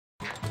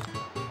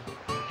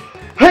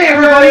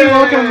everybody,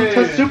 welcome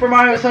to Super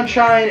Mario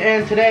Sunshine,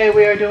 and today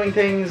we are doing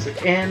things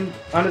in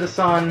under the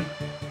sun.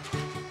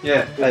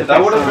 Yeah, that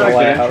would have been a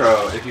good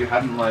intro if you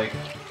hadn't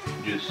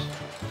just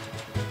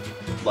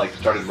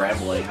started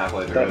rambling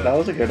halfway through. That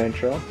was a good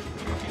intro.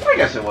 I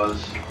guess it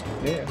was.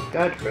 Yeah.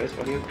 God, Chris,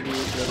 what do you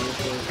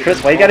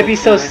Chris, why you gotta be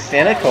so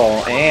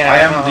cynical? I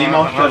am the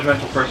most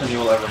judgmental person you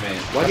will ever meet.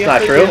 Why That's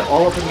not true.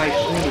 All up in my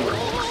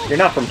sleeves. You're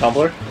not from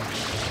Tumblr.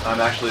 I'm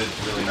actually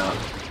really not.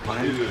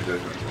 Too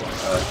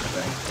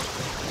judgmental.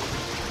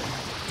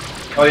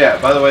 Oh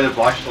yeah, by the way, the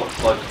black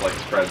sludge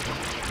spread.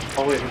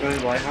 Oh wait, we're going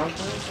to Lighthouse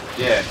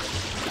now? Yeah,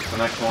 it's the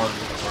next one.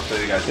 I'll show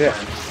you guys. Yeah.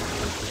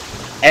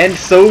 And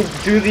so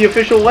do the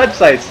official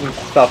websites and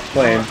stuff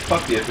claim.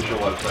 Fuck the official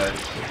websites.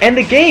 And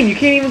the game, you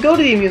can't even go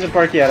to the amusement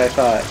park yet, I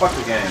thought. Fuck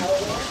the game.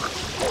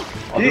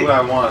 I'll do what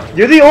I want.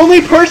 You're the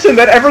only person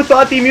that ever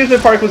thought the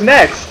amusement park was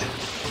next.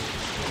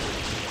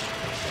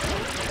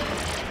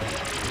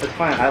 It's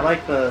fine, I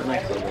like the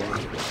next level.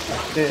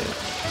 Yeah.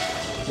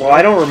 Well,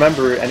 I don't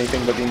remember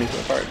anything but the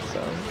amusement park,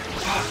 so...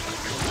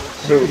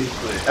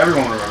 Seriously.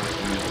 Everyone remembers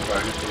the amusement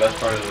park. It's the best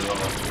part of the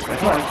level.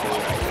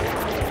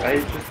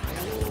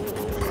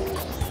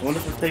 One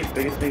of the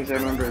biggest things I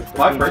remember is...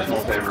 My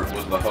personal favorite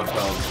was the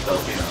Hotel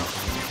Delfino.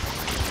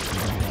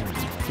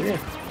 Yeah.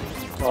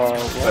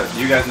 But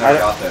you guys never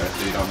got there,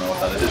 so you don't know what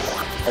that is.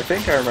 I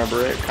think I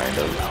remember it, kind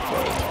of,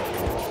 but...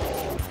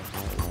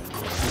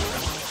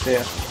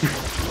 Yeah.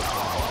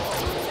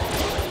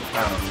 I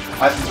don't know.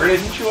 Brady,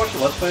 didn't you watch the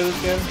Let's Play of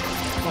this game?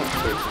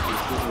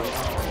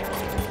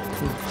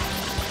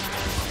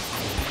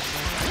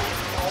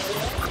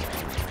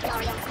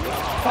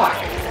 Fuck!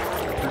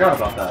 Forgot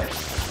about that. I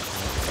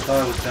thought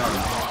I was done.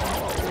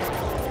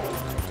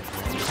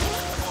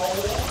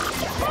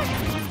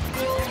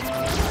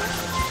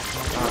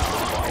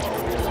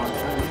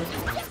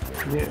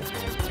 Yeah. It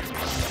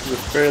was a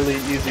fairly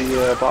easy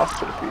boss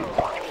to defeat.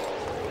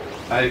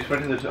 I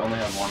expected it to only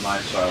have one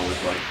life, so I was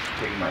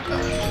taking my time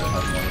and it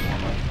has more than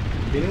one life.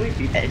 Didn't we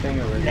beat the thing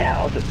already?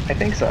 Now, I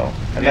think so.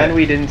 And then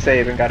we didn't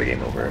save and got a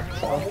game over,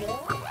 so...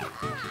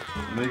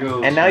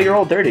 And now you're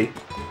all dirty.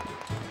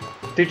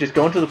 Dude, just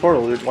go into the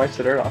portal, it wipes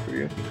the dirt off of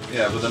you.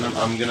 Yeah, but then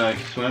I'm gonna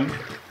swim,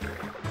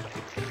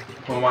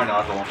 pull my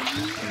nozzle,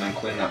 and then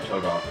clean that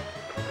toad off.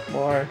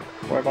 Why?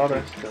 Why bother?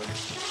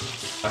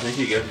 I think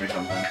he gives me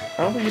something. I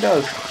don't think he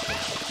does.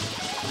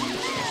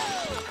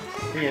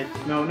 Yeah,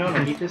 no,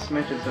 he just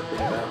mentioned something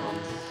about him.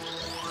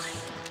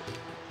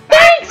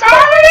 Thanks,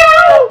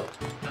 Mario!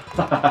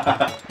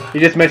 He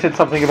just mentioned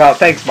something about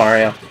thanks,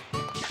 Mario.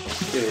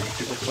 Dude,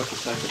 he's a fucking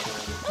psychopath.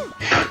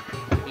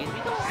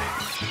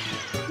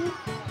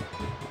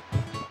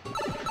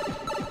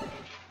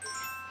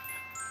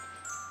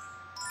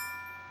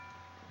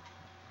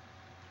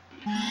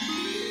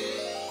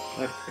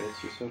 God,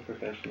 Chris, you're so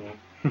professional.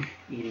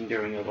 Eating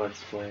during a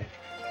Let's Play.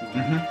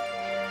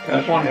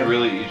 This one's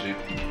really easy.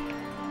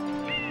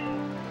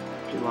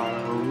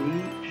 Gelato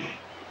Beach.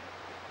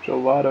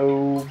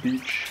 Gelato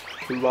Beach.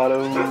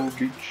 Gelato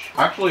Beach.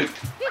 Actually,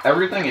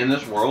 everything in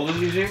this world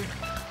is easy,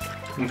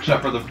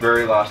 except for the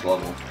very last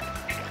level.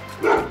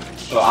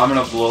 So I'm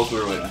gonna blow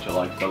through it until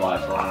the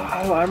last level.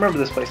 Oh, I remember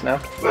this place now.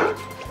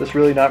 This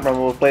really not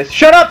memorable place.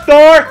 Shut up,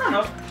 Thor!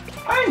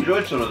 I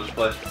enjoyed some of this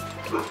place.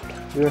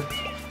 Yeah.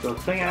 The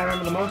thing I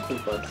remember the most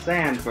is the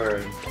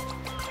sandbird.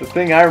 The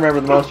thing I remember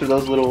the most are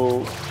those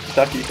little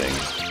stuffy things.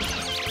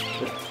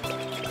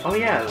 Oh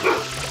yeah.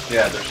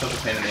 Yeah, they're such a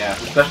pain in the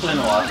ass, especially in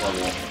the last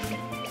level.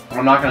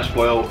 I'm not gonna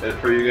spoil it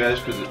for you guys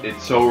because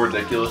it's so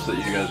ridiculous that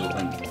you guys will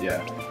think,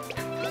 yeah.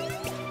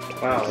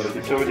 Wow,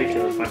 it's so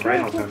ridiculous. My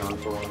brain will turn on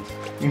for once.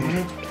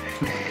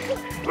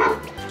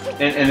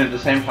 and at the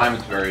same time,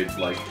 it's very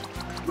interesting.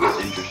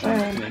 It's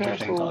an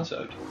interesting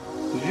concept.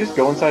 Did you just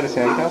go inside a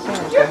sandcastle?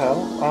 What the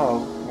hell?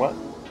 Oh, what?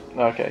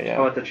 Okay, yeah.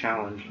 Oh, it's a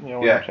challenge.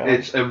 Yeah,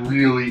 it's a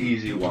really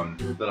easy one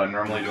that I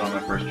normally do on my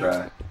first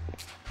try.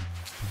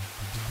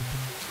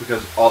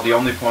 Because the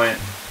only point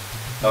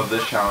of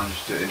this challenge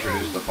is to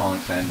introduce the falling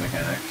sand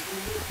mechanic.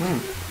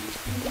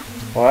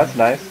 Well, that's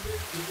nice.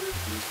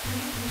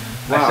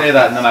 Wow. I say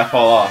that and then I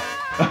fall off.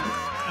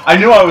 I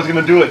knew I was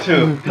gonna do it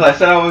too, because I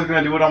said I was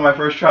gonna do it on my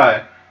first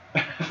try.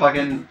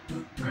 Fucking...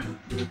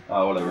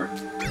 whatever.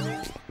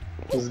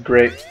 This is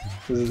great.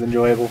 This is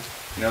enjoyable.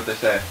 You know what they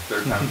say,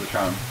 third time's the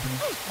charm.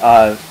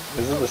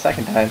 This is the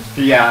second time.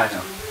 Yeah, I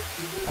know.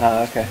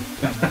 Okay.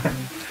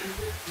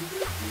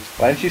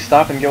 Why didn't you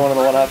stop and get one of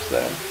the 1-ups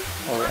there?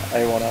 Or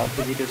a 1-up?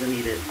 Because he doesn't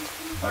need it.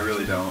 I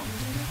really don't.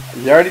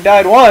 You already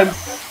died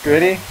once,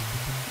 Gritty.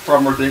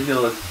 From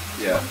ridiculous,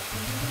 yeah.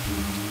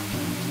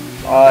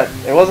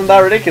 It wasn't that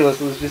ridiculous,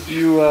 it was just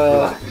you,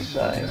 Relax.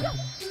 dying.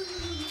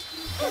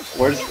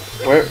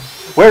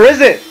 Where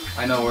is it?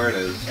 I know where it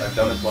is. I've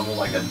done this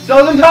level a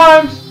dozen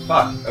times!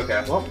 Fuck,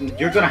 okay. Well,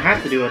 you're gonna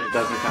have to do it a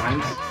dozen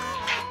times.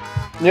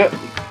 Yep.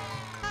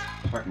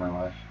 Fuck my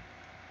life.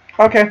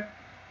 Okay.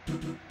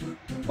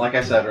 Like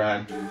I said,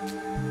 Ryan.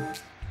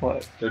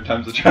 What? Third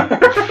time's the charm.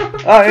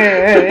 Oh,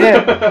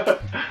 yeah.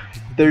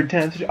 Third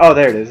time. Oh,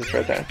 there it is. It's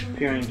right there.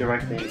 Peering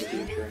directly into the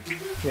future.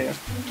 Yeah.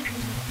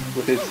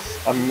 With his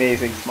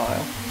amazing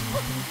smile.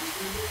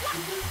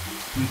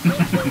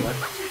 What?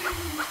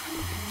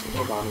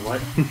 Hold on,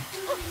 what?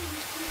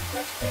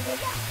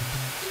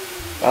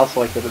 I also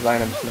like the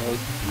design of his nose.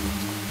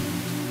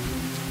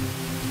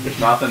 His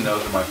mouth and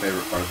nose are my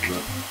favorite parts of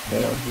it.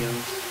 Yeah.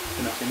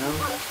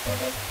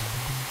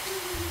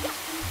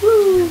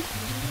 Woo!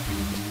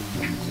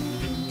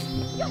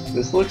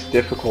 This looks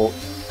difficult.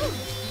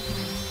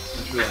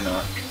 It's really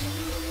not.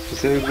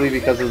 Specifically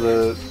because of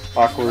the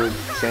awkward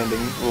sanding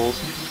rules.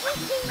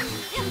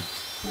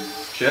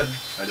 Shit,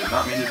 I did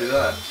not mean to do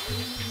that.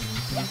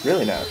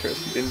 Really now,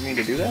 Chris? You didn't mean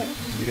to do that?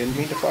 You didn't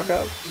mean to fuck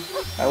up?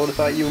 I would have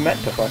thought you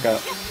meant to fuck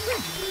up.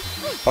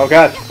 Oh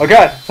god! Oh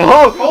god!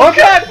 Oh! Oh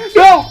god!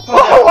 No!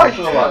 Oh my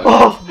god!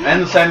 Oh!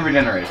 And the sand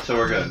regenerates, so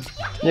we're good.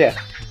 Yeah.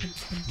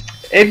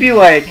 It'd be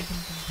like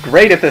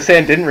great if the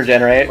sand didn't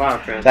regenerate. Wow,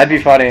 Chris. That'd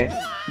be funny.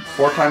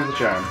 4 times the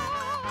charm.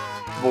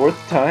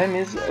 4th time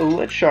is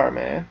le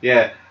charme.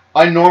 Yeah,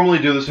 I normally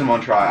do this in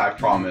one try, I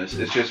promise.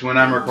 It's just when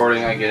I'm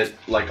recording I get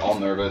like all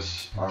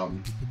nervous.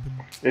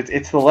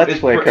 It's the Let's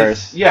Play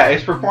curse. Yeah,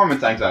 it's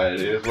performance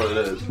anxiety is what it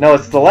is. No,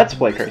 it's the Let's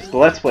Play curse. The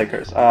Let's Play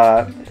curse.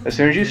 As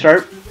soon as you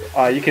start,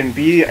 you can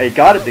be a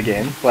god at the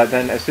game, but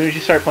then as soon as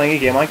you start playing a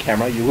game on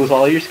camera, you lose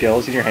all of your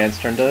skills and your hands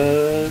turn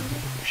to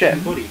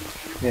shit. Booty.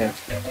 Yeah.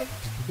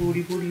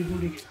 Booty, booty,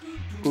 booty.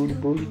 Booty,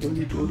 booty,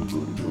 booty, booty,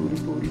 booty, booty,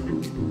 booty,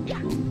 booty,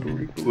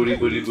 booty, booty, Booty,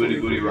 booty, booty,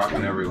 booty,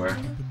 rocking everywhere.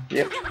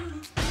 Yep.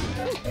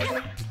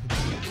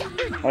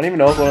 I don't even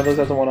know if one of those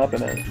has a 1-up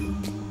in it.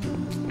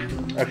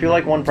 I feel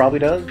like one probably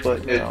does,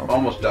 but you It know.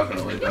 almost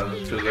definitely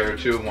does, because there are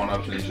 2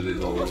 1-ups in each of these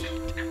levels.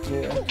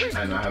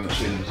 Yeah. And I haven't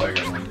seen the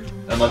second one.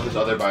 Unless it's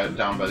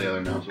down by the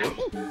other now, so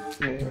whoops.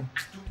 Yeah.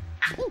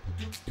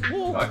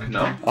 Fuck,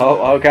 no.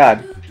 Oh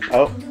god.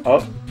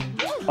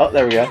 Oh,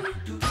 there we go.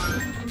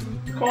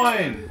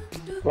 Coin!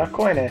 La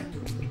coine.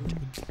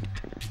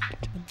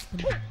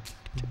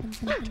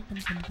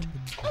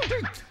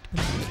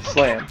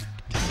 Slam.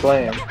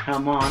 Slam.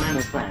 Come on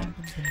and slam.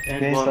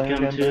 And Then welcome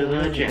slam to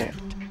the jam.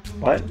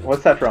 What?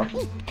 What's that from?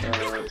 Space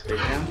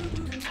Jam?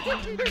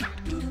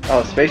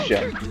 Oh, Space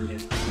Jam.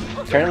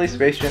 Apparently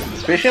Space Jam.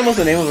 Space Jam was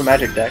the name of a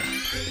magic deck.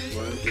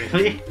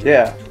 Really?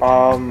 Yeah.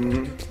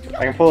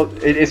 I can pull up.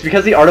 It's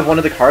because the art of one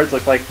of the cards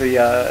looked like the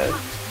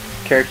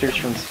characters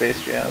from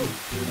Space Jam.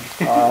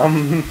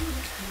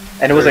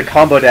 And it was a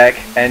combo deck,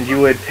 and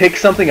you would pick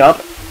something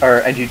up,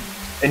 and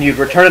you'd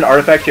return an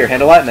artifact to your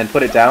hand a lot, and then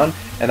put it down,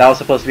 and that was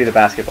supposed to be the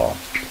basketball.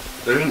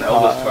 There's an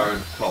Elvis card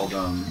called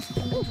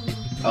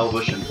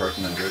Elvish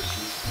Impersonators.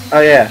 Oh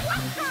yeah,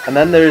 and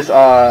then there's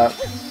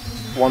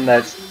one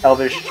that's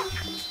Elvish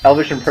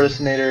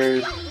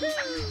Impersonators.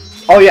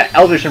 Oh yeah,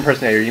 Elvish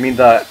Impersonator. You mean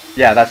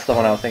yeah, that's the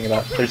one I was thinking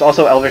about. There's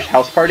also Elvish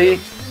House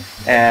Party,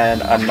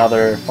 and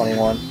another funny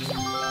one.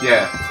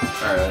 Yeah.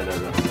 Alright,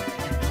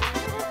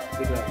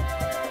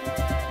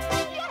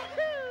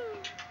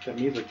 The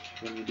music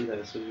when you do that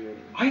is so weird.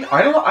 I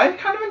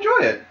kind of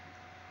enjoy it.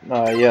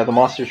 Yeah, the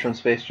monsters from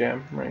Space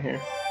Jam, right here.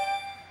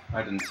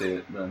 I didn't see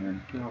it, but I mean...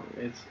 No,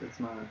 it's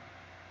not.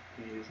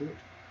 Can you use it?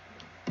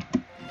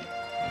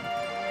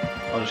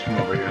 I'll just come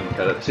over here and look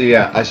at it. See,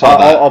 yeah, I saw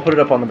that. I'll put it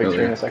up on the big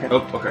earlier. screen in a second.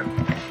 Oh, okay.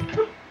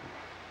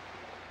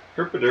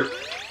 Herp-a-derp.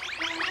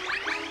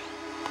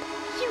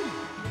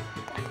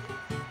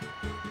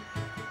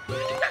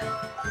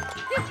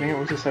 Dang it,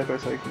 what's a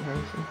side-by-side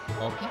comparison?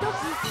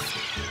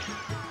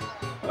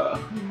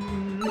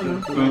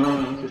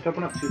 Just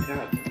open up 2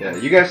 tabs. Yeah,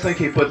 you guys think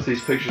he puts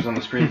these pictures on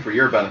the screen for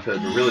your benefit,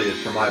 but really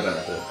it's for my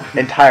benefit.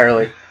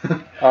 Entirely.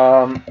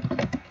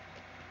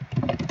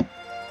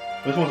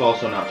 This one's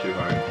also not too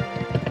hard.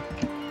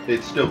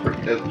 It's still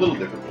it's a little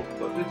difficult,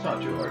 but it's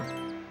not too hard.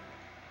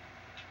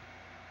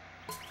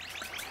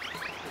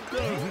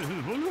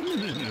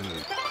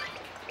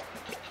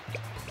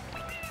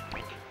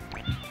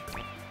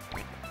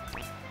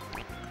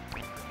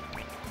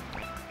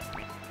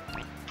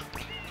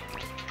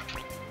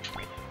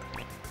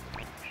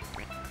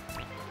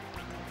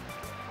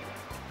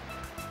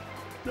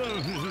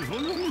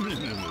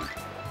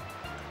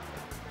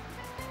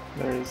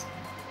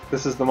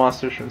 This is the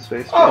monsters from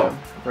Space Jam, Oh,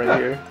 right yeah.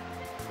 here.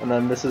 And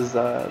then this is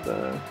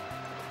the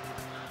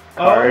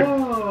card.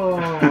 Oh,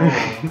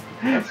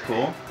 that's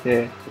cool.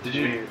 Yeah. Did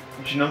you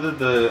know that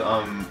the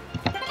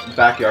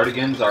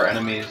Backyardigans are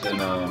enemies in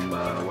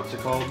what's it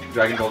called?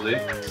 Dragon Ball Z?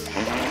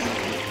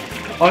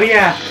 Oh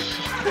yeah!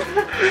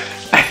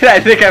 I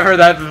think I've heard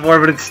that before,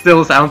 but it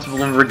still sounds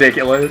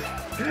ridiculous.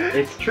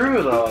 It's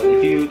true though.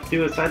 If you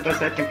do a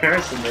side-by-side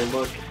comparison, they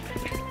look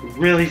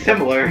really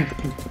similar.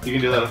 You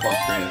can do that up on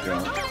screen if you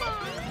want.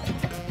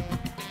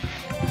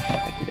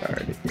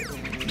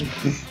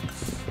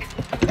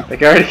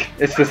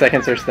 It's the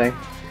second search thing.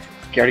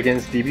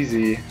 Backyardigans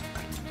DBZ.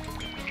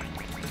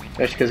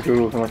 That's because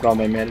Google can look at all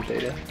my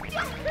metadata.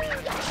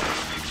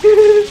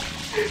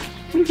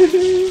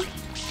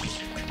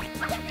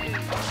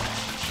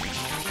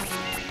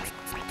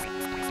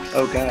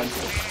 Oh god.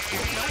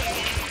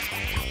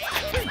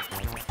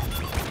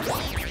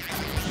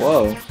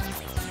 Whoa.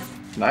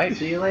 Nice.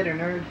 See you later,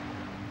 nerd.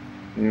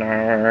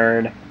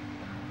 Nerd.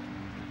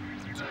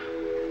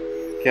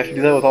 You have to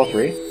do that with all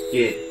 3?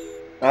 Yeah.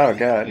 Oh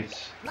god.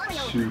 It's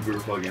super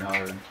fucking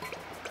hard.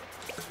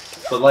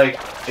 But like,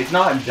 it's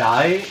not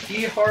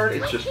die-y hard,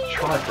 it's just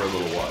try for a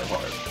little while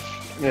hard.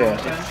 Yeah.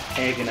 It's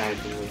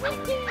agonizingly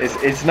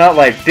hard. It's not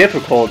like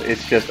difficult,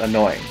 it's just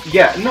annoying.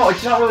 Yeah, no,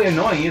 it's not really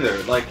annoying either.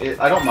 Like,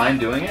 I don't mind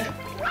doing it.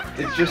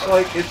 It's just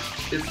like,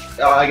 it's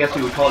I guess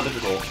we would call it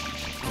difficult.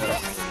 Yeah.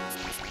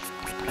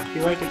 I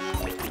feel like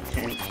it's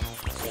intense.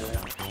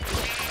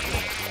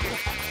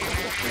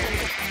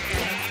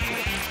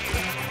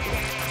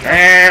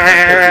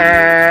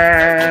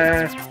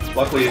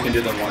 Luckily, you can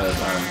do them one at a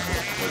time,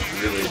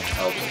 which really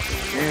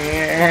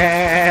helps.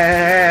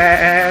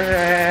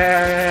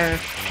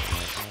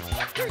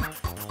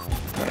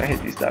 I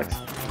hate these ducks.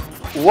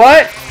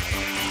 What?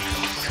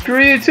 Screw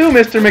you too,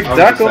 Mr.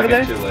 McDuck over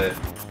there. Too late.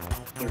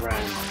 You're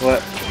right.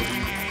 What?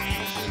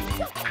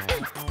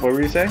 What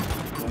were you saying?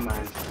 Never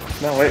mind.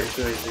 No, wait. It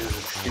was a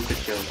stupid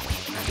joke.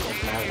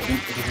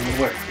 It didn't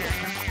work.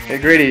 Hey,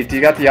 Grady, do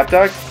you got the up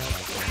dog?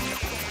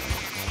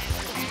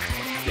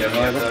 Yeah,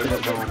 Yeah, let's get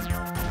it going.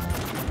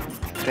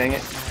 Dang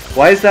it.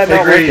 Why is that Hey,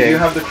 not Grady, working? do you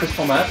have the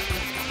crystal meth?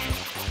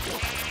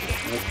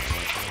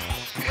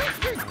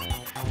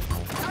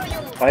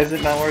 Why is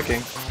it not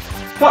working?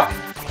 Fuck!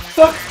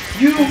 Fuck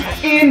you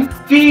in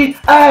the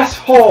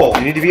asshole!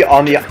 You need to be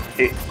on the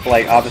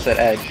like opposite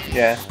edge.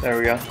 Yeah, there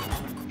we go.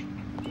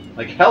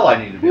 Like hell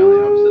I need to be on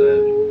the opposite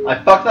edge.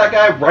 I fucked that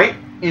guy right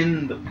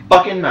in the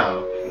fucking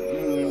mouth.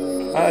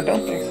 I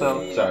don't think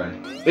so. Sorry.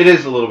 It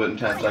is a little bit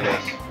intense, I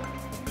guess.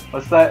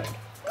 What's that?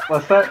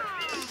 What's that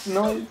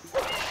noise?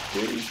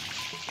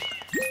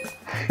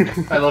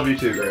 I love you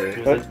too,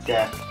 Grady. It was a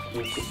death. It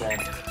was the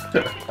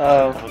death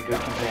Oh, of a good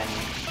companion.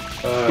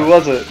 who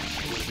was it?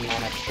 It was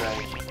Manic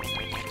Strike.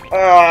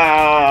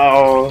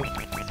 Oh,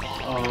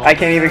 Oh, I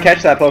can't even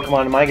catch that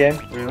Pokemon in my game.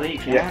 Really? You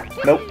can't?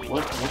 Yeah. Nope.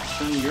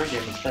 What's in your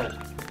game instead?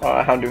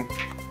 Houndoom.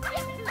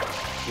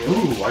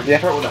 Ooh, I can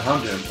start with a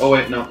Houndoom. Oh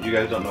wait, no, you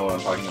guys don't know what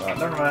I'm talking about.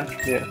 Never mind.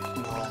 Yeah.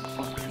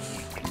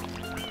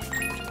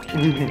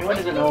 Anyone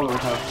doesn't know what we're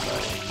talking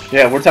about.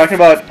 Yeah, we're talking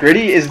about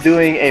Gritty is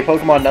doing a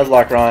Pokemon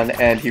Nuzlocke run,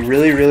 and he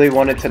really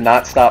wanted to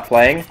not stop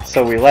playing,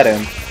 so we let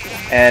him.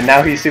 And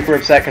now he's super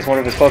upset because one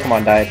of his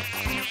Pokemon died.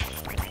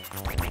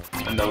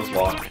 A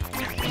Nuzlocke.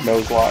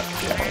 Nuzlocke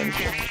challenge.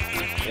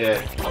 Yeah.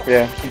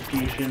 Yeah.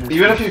 Confusion.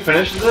 Even if he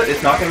finishes it,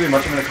 it's not going to be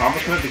much of an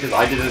accomplishment because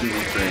I did it in the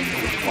stream,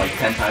 which is like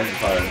 10 times as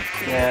hard.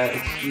 Yeah,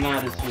 it's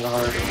not as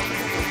hard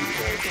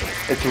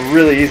as It's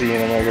really easy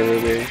in Omega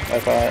Ruby, I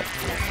thought.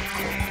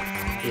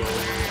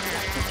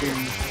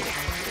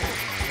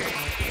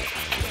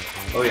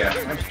 Oh yeah.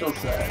 I'm still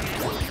sad.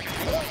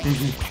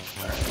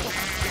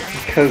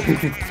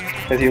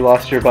 Because you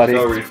lost your buddy.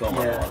 Go refill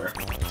my Yeah. water.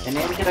 And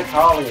then get a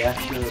collie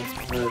after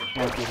the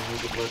champion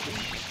who's a legend.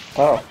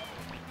 Oh.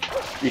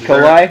 E.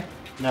 coli?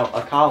 No,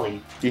 a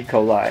collie. E.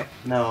 coli.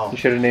 No. You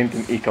should have named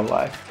him E.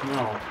 coli.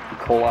 No. E.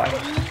 coli.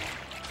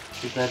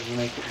 Because that doesn't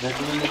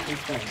make any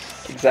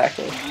sense.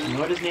 Exactly.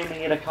 Nor does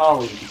naming it a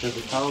collie, because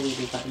a collie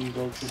does not use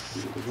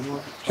electricity. It doesn't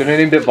work. Should have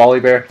named it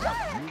Volibear.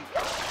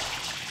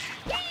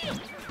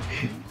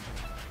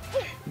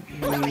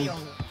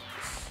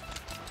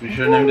 You should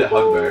have named it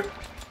Hugbear.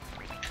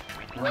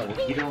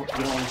 No, you don't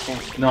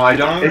understand. No, I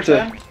don't It's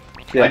a- understand.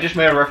 Yeah. I just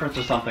made a reference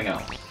to something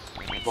else.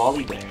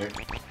 Volley bear.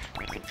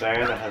 It's a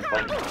bear that has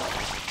lightning.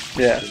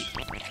 Yeah.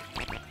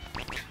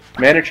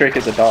 Manectric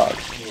is a dog.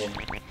 Yeah.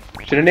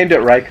 Should have named it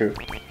Raikou.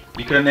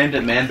 You could have named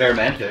it Man Bear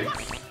Mantic.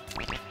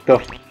 The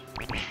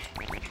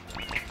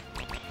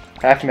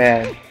half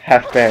man,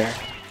 half bear,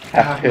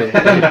 half pig.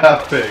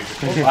 Half pig.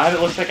 Well,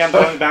 it looks like I'm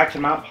going back to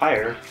Mount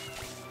Pyre.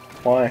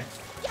 Why?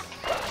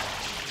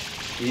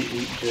 You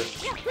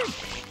just...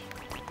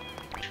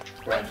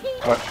 Right.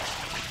 What?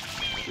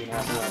 Do you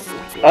not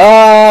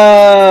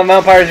know?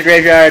 Mount Pyre's a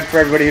graveyard for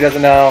everybody who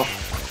doesn't know.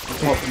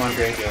 It's Pokemon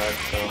Graveyard,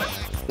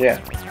 so... Yeah.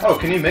 Oh,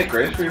 can you make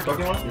graves for your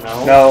Pokemon?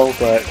 No. No,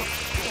 but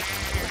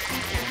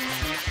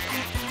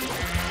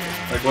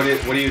Like, what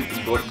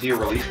do you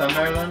release them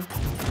there then?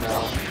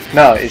 No.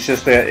 no, it's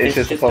just a It's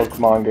just a just a-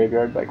 Pokemon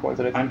graveyard by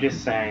coincidence. I'm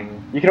just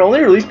saying... You can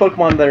only release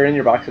Pokemon that are in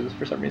your boxes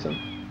for some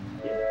reason.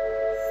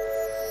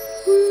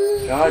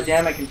 God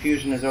damn it,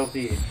 Confusion is OP.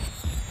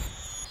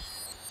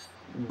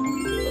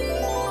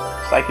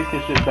 Psychic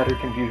is just better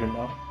Confusion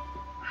though.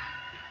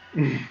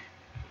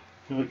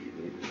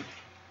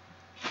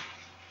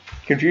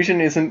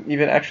 Confusion isn't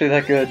even actually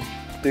that good,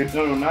 dude.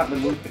 No, not the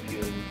move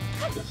Confusion.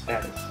 The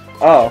status.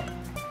 Oh,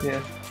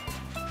 yeah.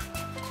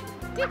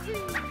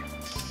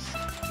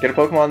 Get a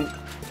Pokemon.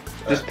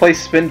 Just play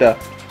Spinda.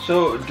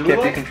 So, do we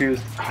Can't be like,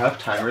 confused. have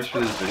timers for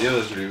these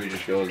videos, or do we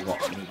just go as long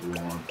as we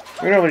want?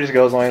 We normally just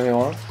go as long as we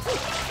want.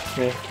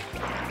 Yeah.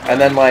 And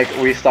then like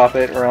we stop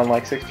it around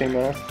like 16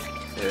 minutes.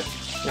 Yeah.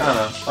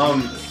 I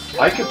don't know.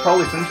 I could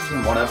probably finish this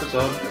in one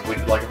episode if we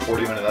did like a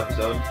 40-minute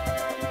episode,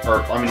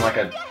 or I mean like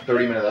a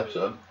 30-minute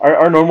episode.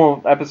 Our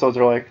normal episodes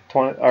are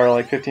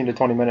like 15 to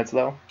 20 minutes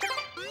though.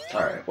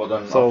 Alright, well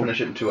then So- I'll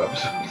finish it in 2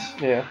 episodes.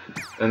 Yeah.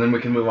 And then we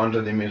can move on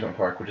to the amusement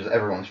park, which is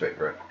everyone's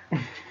favorite.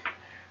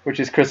 Which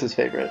is Chris's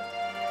favorite.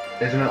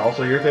 Isn't it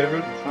also your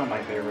favorite? It's not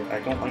my favorite. I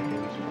don't like the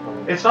amusement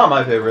park. It's not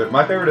my favorite.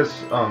 My favorite is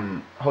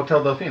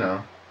Hotel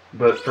Delfino.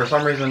 But for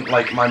some reason,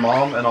 like my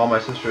mom and all my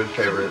sisters'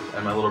 favorite,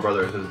 and my little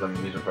brother's is the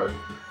amusement park.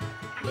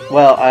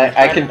 Well,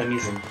 I can.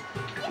 Amusing.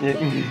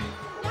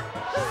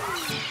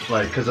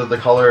 Like, because of the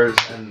colors,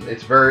 and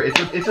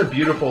it's a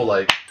beautiful,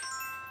 like,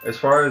 as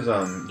far as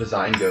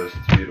design goes,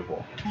 it's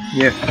beautiful.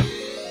 Yeah.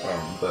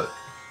 But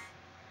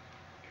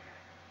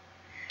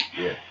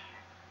yeah.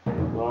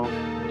 Well,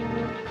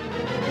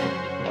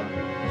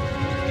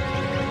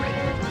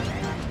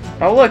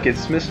 Oh look,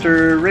 it's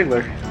Mr.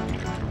 Wriggler.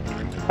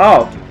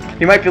 Oh,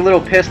 he might be a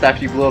little pissed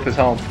after you blew up his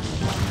home.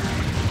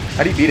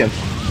 How do you beat him?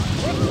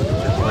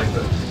 Just like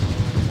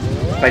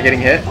this. By getting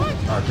hit?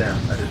 Oh damn,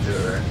 I didn't do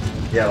it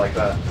right. Yeah, like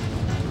that.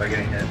 By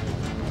getting hit.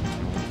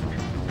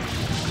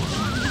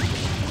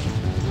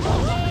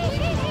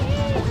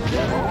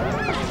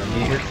 And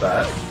he hits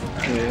that,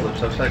 and Yeah.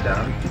 flips upside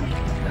down,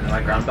 and then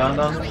I ground pound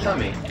on his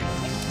tummy.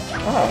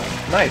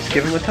 Oh, nice.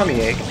 Give him a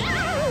tummy ache.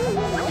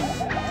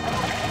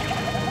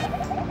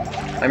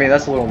 I mean,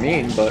 that's a little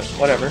mean, but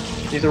whatever.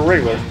 He's a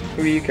Wriggler.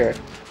 Who do you care?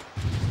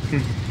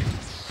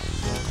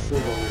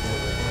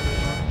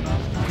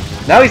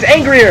 Now he's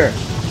angrier!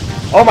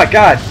 Oh my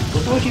god!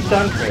 look at what you've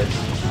done, Chris.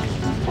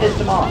 Pissed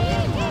him off.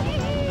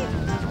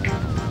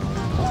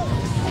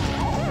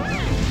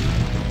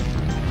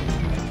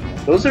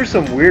 Those are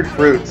some weird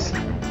fruits.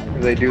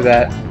 If they do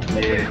that.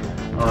 Yeah.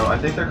 I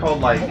think they're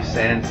called like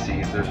sand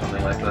seeds or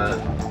something like that.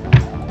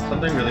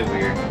 Something really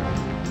weird.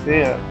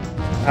 Yeah.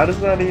 How does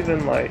that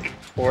even, like,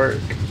 work?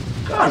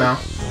 I don't know.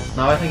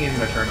 No, I think he's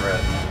gonna turn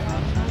red.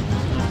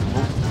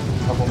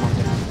 Couple more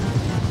things.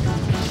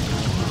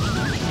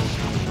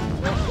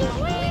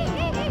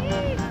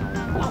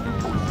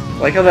 I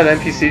like how that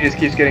NPC just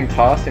keeps getting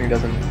tossed and he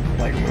doesn't,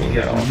 like, He move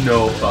gets at all.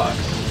 no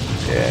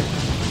fucks. Yeah.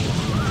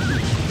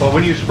 But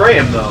when you spray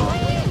him though,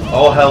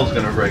 all hell's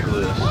gonna break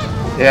loose.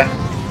 Yeah.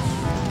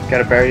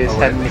 Gotta bury his Oh,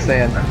 head wait, in the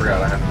sand. I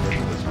forgot I have to look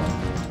at this one.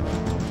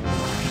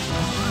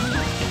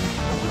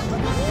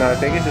 No, I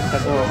think it just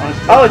has So, on a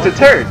scale Oh, of it's a 1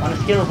 turd! On a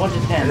scale of 1 to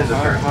 10, It is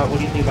a turd. what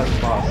do you think about the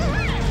boss?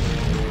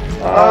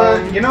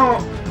 You know,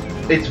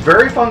 it's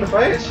very fun to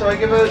fight, so I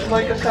give it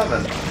like a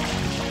 7.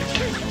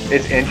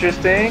 It's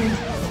interesting.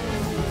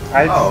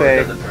 I'd Oh, it say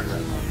doesn't turn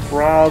red.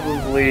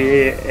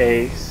 probably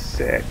a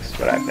 6,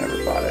 but I've never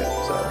fought it,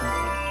 so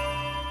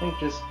I think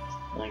just,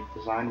 like,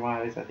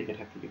 design-wise, I think I'd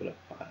have to give it a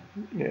 5.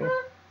 yeah.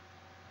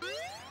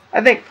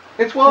 I think,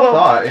 It's well, Well-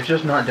 thought, it's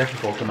just not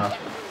difficult enough.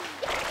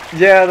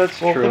 yeah, that's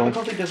Well, true.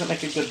 difficulty doesn't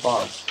make a good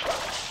boss.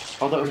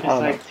 Although if it's, I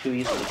don't like, too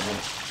easy, then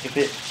if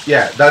it...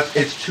 Yeah,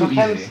 it's too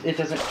sometimes easy. it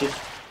doesn't just...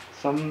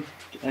 Some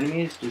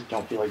enemies just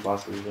don't feel like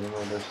bosses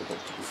anymore, they're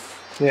supposed to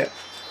be. Yeah.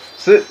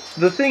 So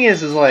the thing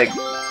is like,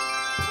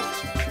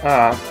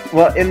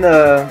 well, in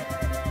the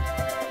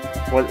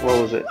what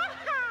was it?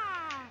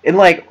 In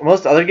like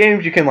most other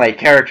games, you can like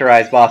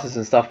characterize bosses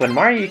and stuff, but in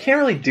Mario, you can't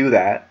really do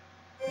that.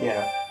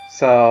 Yeah.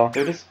 So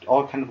They're just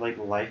all kind of, like,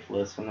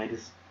 lifeless, and they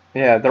just...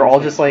 yeah, they're all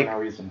just for like no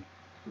reason.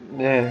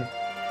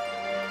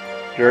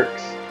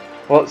 jerks.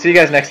 Well, see you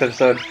guys next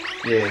episode.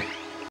 Yeah.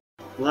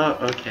 Hello,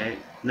 okay.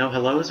 No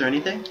hellos or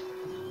anything?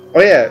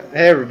 Oh yeah,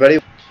 hey everybody.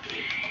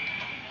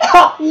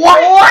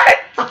 What?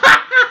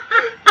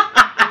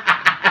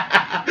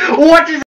 What is